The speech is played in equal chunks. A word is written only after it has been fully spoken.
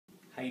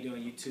How you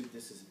doing, YouTube?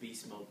 This is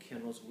Dbeaux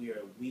Xena. We are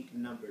at week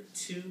number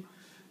 2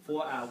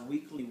 for our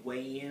weekly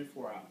weigh-in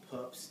for our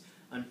pups.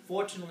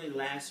 Unfortunately,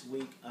 last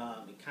week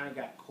it kind of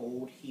got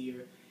cold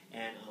here,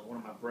 and one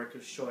of my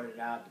breakers shorted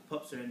out. The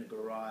pups are in the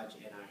garage,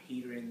 and our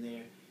heater in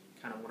there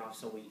kind of went off,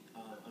 so we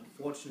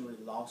unfortunately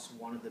lost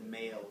one of the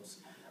males.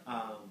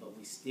 But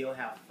we still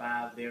have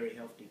 5 very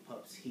healthy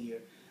pups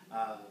here.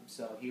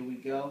 So here we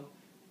go.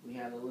 We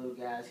have the little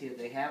guys here.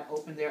 They have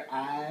opened their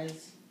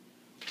eyes,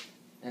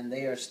 and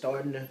they are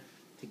starting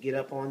to get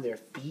up on their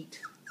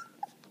feet.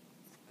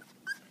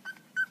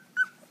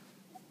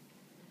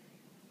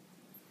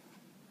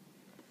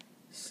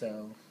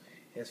 So,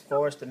 as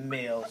far as the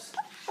males,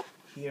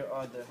 here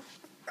are the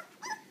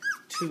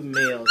 2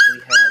 males we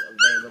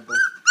have available.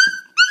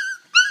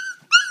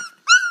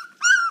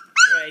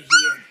 Right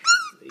here,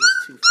 these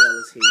 2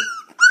 fellas here.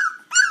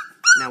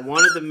 Now,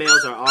 one of the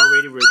males are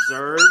already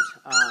reserved.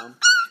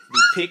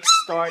 The picks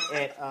start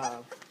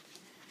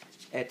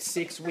at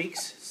 6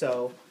 weeks,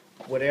 so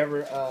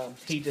whatever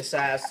he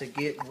decides to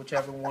get,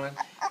 whichever one,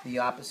 the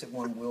opposite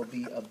one will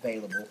be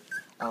available.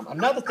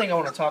 Another thing I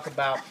want to talk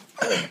about,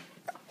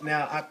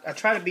 now I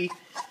try to be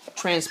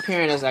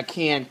transparent as I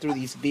can through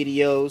these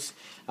videos.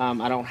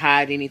 I don't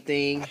hide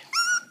anything.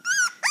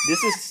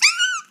 This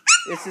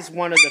is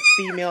one of the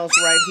females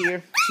right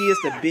here. She is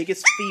the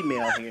biggest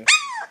female here.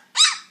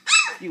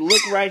 If you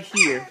look right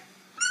here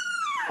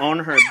on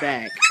her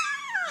back,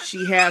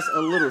 she has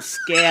a little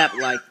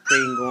scab-like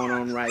thing going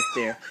on right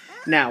there.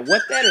 Now,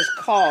 what that is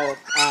called,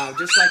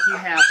 just like you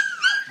have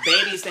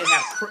babies that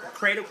have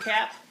cradle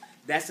cap,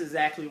 that's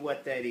exactly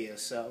what that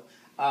is. So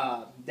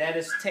that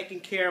is taken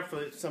care of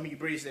for some of you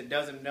breeders that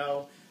doesn't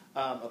know.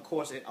 Of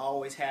course, it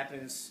always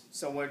happens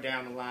somewhere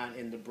down the line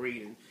in the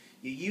breeding.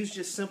 You use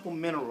just simple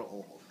mineral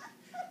oil.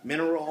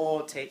 Mineral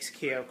oil takes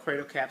care of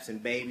cradle caps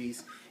and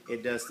babies.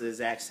 It does the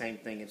exact same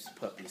thing as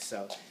puppies.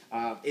 So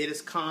it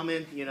is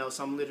common. You know,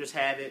 some litters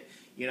have it.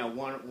 You know,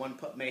 one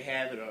pup may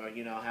have it, or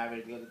however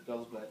it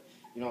goes. But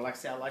like I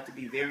said, I like to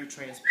be very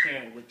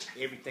transparent with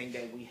everything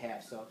that we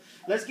have. So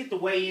let's get the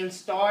weigh-in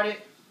started.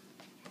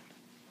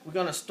 We're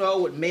gonna start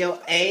with male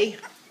A.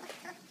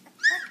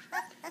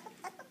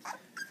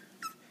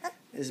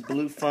 This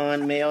blue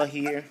fawn male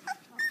here.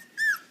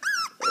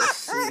 Let's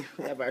see.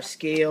 We have our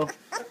scale.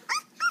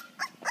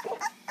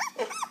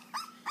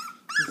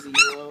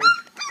 0.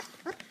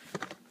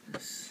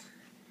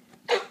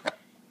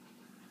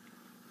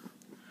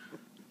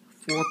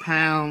 4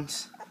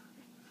 pounds.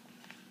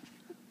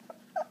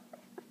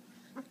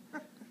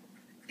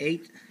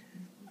 8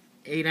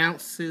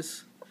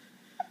 ounces.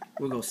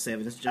 We'll go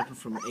 7. It's jumping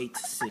from 8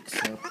 to 6.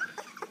 So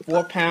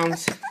 4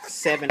 pounds,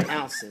 7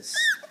 ounces.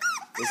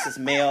 This is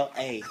male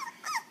A.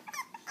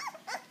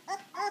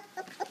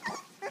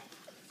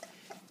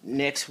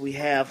 Next we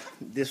have,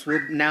 this will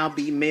now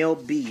be male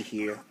B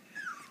here.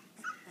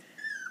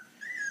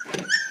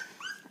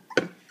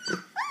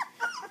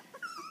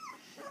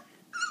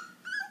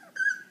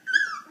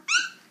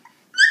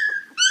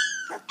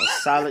 A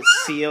solid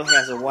seal,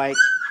 has a white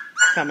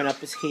coming up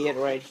his head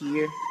right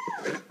here.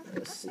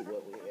 Let's see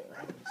what we are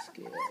on the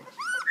scale.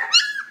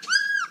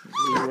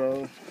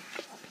 0.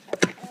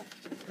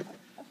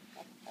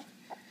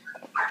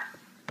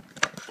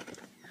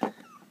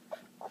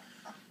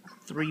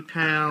 3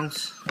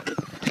 pounds.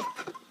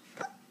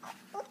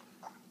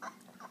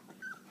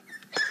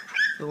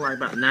 Look like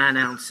about 9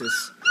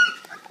 ounces.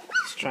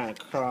 He's trying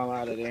to crawl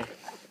out of there.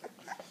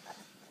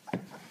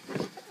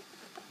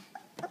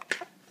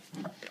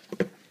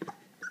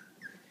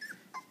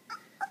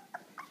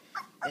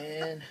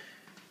 And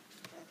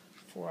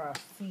for our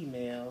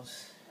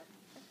females,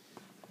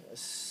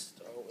 let's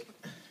start with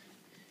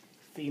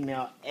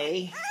female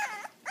A.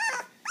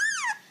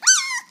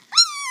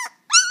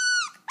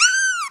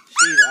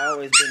 She's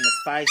always been the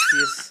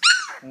feistiest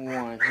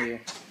one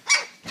here.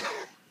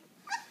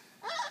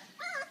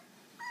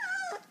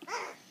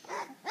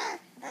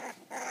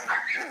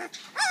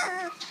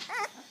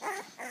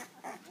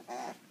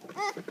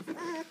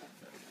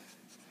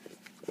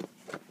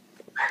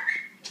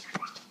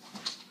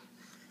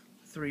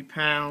 £3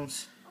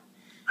 pounds,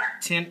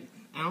 10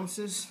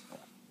 ounces.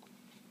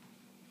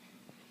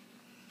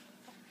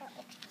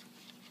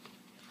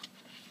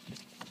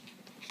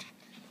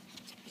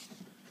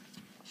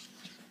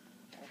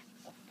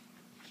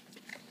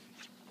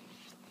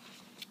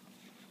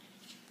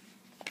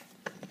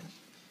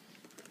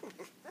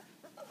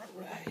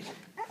 Alright.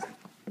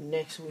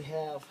 Next we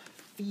have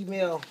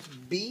female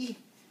B.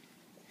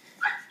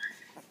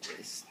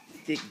 This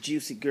thick,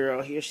 juicy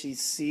girl here. She's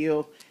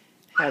sealed.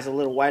 Has a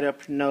little white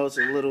up her nose,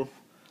 a little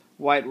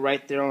white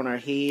right there on her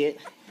head.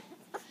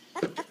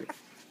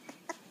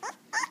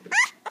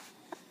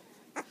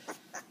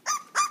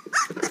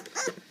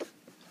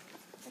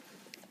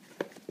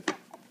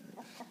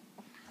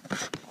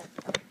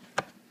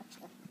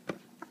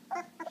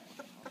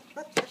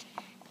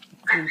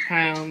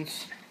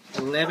 £3,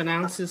 11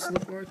 ounces,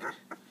 look like.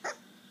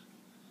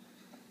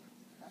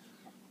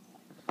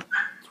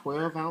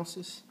 12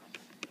 ounces.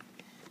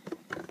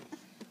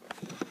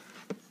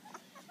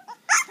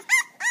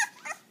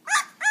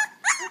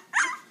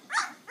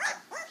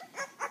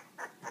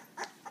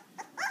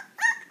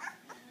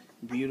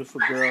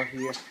 beautiful girl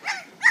here.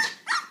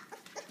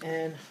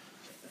 And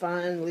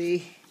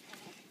finally,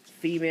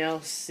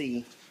 female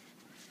C.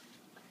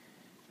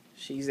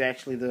 She's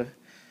actually the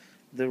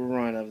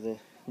runt of the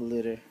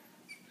litter.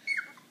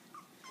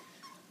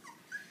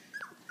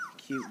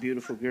 Cute,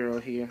 beautiful girl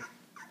here.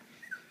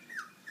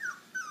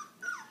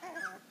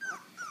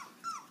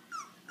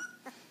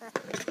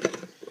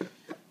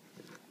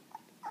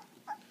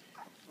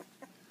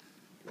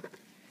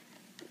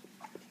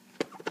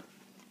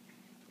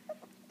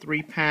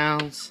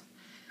 £3,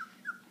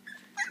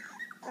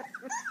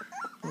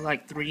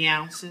 like 3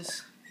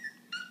 ounces.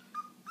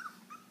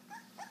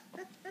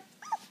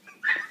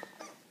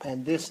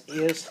 And this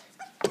is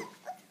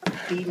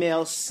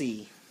female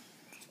C.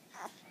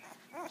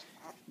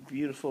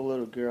 Beautiful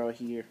little girl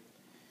here.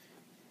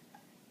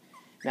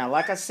 Now,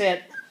 like I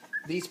said,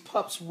 these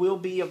pups will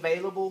be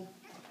available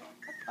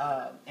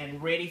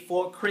and ready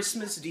for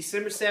Christmas.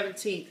 December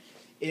 17th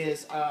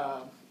is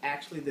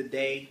actually the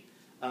day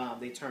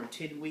they turn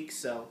 10 weeks,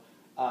 so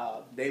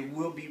they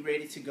will be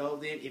ready to go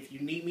then. If you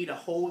need me to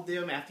hold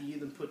them after you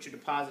then put your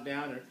deposit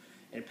down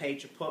and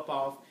paid your pup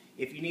off,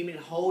 if you need me to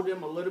hold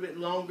them a little bit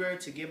longer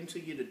to give them to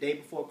you the day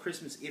before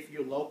Christmas if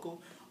you're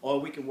local, or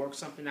we can work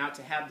something out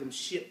to have them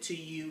shipped to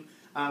you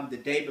the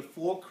day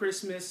before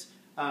Christmas,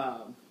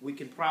 we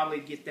can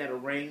probably get that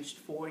arranged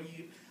for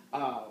you.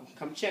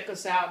 Come check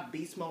us out,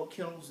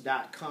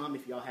 beastmodekennels.com,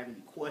 if y'all have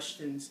any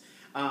questions.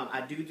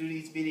 I do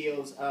these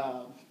videos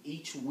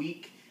each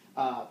week.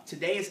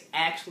 Today is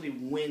actually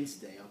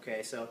Wednesday,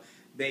 okay? So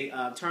they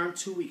turned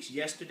 2 weeks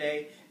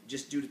yesterday.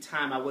 Just due to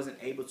time, I wasn't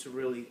able to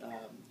really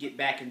get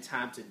back in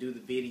time to do the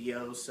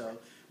videos, so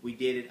we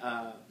did it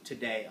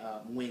today,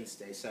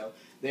 Wednesday. So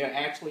they're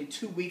actually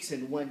 2 weeks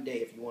in 1 day,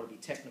 if you want to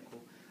be technical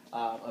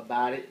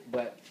about it.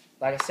 But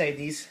like I say,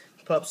 these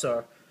pups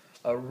are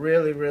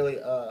really, really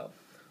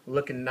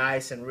looking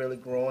nice and really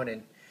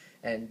growing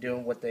and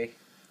doing what they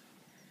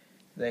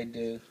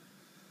do.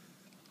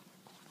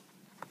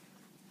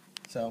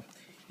 So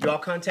y'all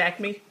contact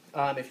me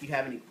if you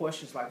have any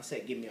questions. Like I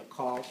said, give me a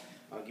call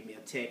or give me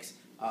a text.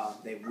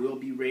 They will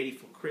be ready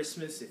for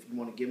Christmas. If you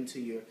want to give them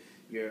to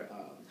your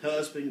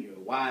husband, your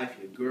wife,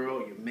 your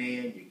girl, your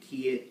man, your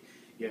kid,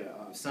 your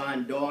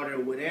son, daughter,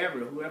 whatever,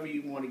 whoever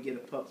you want to get a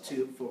pup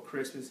to for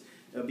Christmas,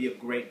 it'll be a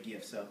great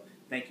gift. So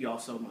thank you all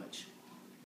so much.